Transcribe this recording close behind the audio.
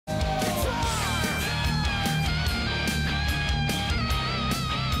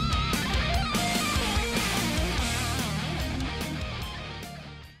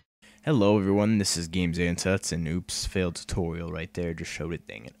Hello everyone, this is Games and Tuts, and oops, failed tutorial right there, just showed it,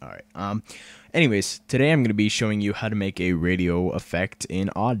 dang it. Alright, anyways, today I'm going to be showing you how to make a radio effect in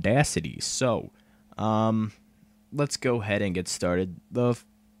Audacity. So, let's go ahead and get started.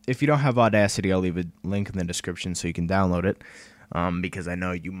 If you don't have Audacity, I'll leave a link in the description so you can download it, because I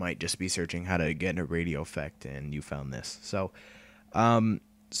know you might just be searching how to get a radio effect and you found this. So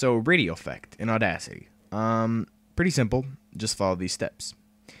radio effect in Audacity. Pretty simple, just follow these steps.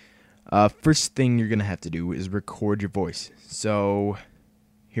 First thing you're going to have to do is record your voice. So,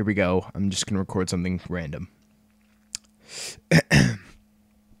 here we go. I'm just going to record something random.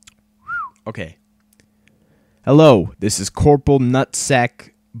 Okay. Hello, this is Corporal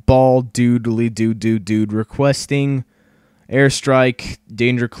Nutsack Ball Doodly Dude requesting airstrike,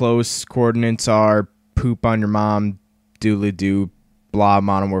 danger close, coordinates are poop on your mom, doodly doo, blah,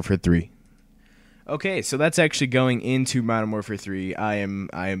 Modern Warfare 3. Okay, so that's actually going into Modern Warfare 3.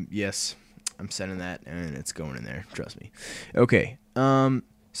 Yes, I'm sending that, and it's going in there. Trust me. Okay,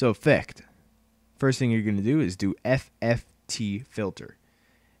 so effect. First thing you're going to do is do FFT filter.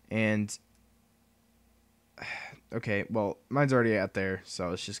 And, okay, well, mine's already out there, so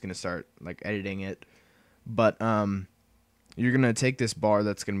I was just going to start, editing it. But, you're going to take this bar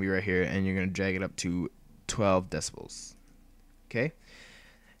that's going to be right here, and you're going to drag it up to 12 decibels. Okay?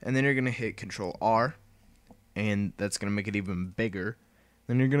 And then you're going to hit Control R, and that's going to make it even bigger.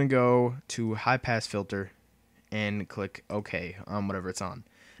 Then you're going to go to High Pass Filter and click OK on whatever it's on.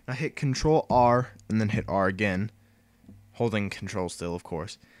 Now hit Control R and then hit R again, holding Control still, of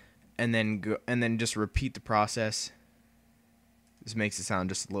course. And then just repeat the process. This makes it sound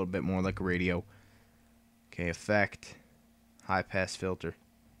just a little bit more like a radio. Okay, Effect, High Pass Filter,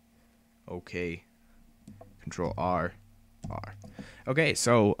 OK, Control R. Okay,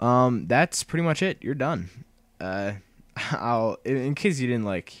 so that's pretty much it. You're done. In case you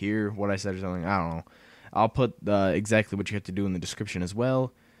didn't hear what I said or something, I don't know. I'll put exactly what you have to do in the description as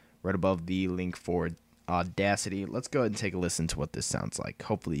well, right above the link for Audacity. Let's go ahead and take a listen to what this sounds like.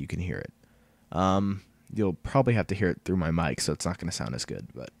 Hopefully you can hear it. You'll probably have to hear it through my mic, so it's not going to sound as good.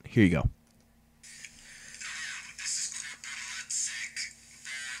 But here you go.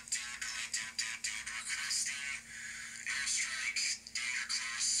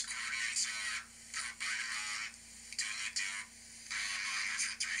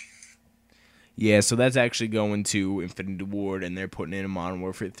 Yeah, so that's actually going to Infinity Ward, and they're putting in a Modern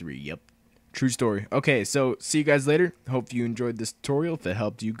Warfare 3. Yep. True story. Okay, so see you guys later. Hope you enjoyed this tutorial. If it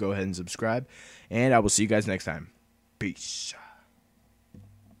helped you, go ahead and subscribe, and I will see you guys next time. Peace.